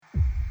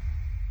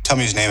Tell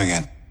me his name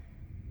again.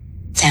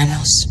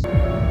 Thanos.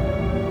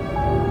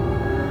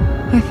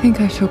 I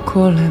think I shall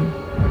call him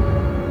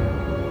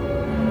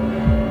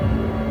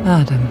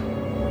Adam.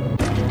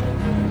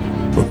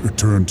 But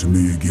return to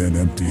me again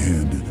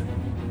empty-handed,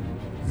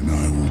 and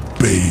I will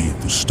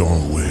bathe the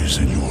Starways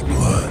in your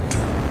blood.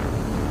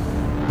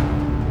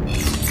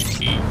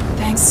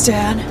 Thanks,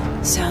 Dad.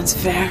 Sounds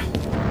fair.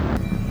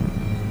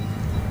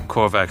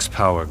 Korvac's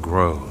power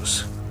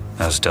grows,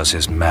 as does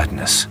his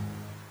madness.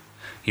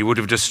 He would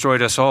have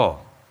destroyed us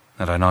all,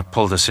 had I not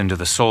pulled us into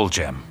the Soul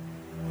Gem.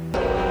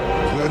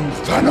 Then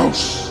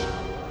Thanos,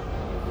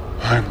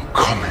 I'm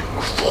coming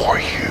for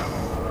you.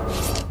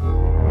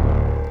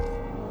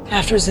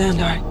 After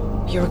Xandar,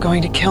 you were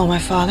going to kill my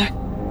father?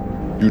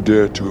 You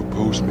dare to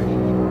oppose me?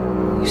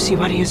 You see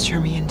what he has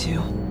turned me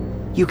into.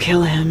 You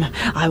kill him,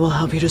 I will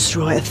help you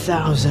destroy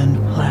 1,000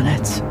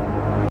 planets.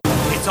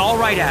 It's all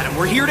right, Adam.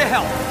 We're here to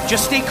help.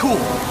 Just stay cool.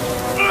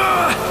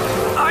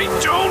 I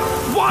don't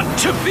want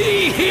to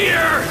be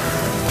here!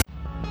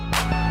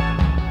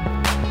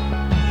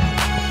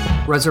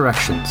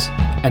 Resurrections,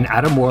 an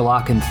Adam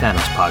Warlock and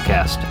Thanos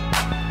podcast.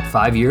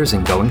 5 years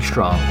and going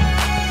strong.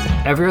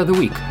 Every other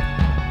week.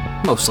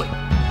 Mostly.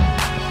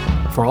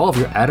 For all of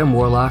your Adam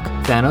Warlock,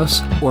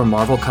 Thanos, or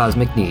Marvel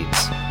Cosmic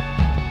needs.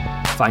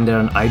 Find it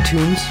on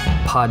iTunes,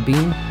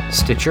 Podbean,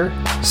 Stitcher,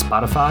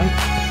 Spotify,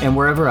 and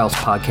wherever else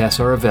podcasts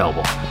are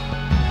available.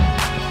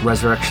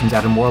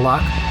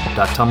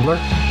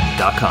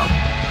 ResurrectionsAdamWarlock.tumblr.com.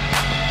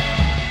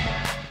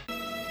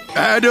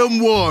 Adam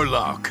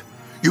Warlock.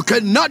 You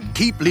cannot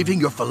keep leaving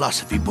your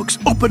philosophy books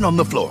open on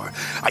the floor.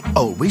 I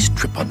always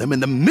trip on them in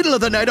the middle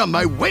of the night on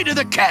my way to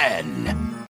the can.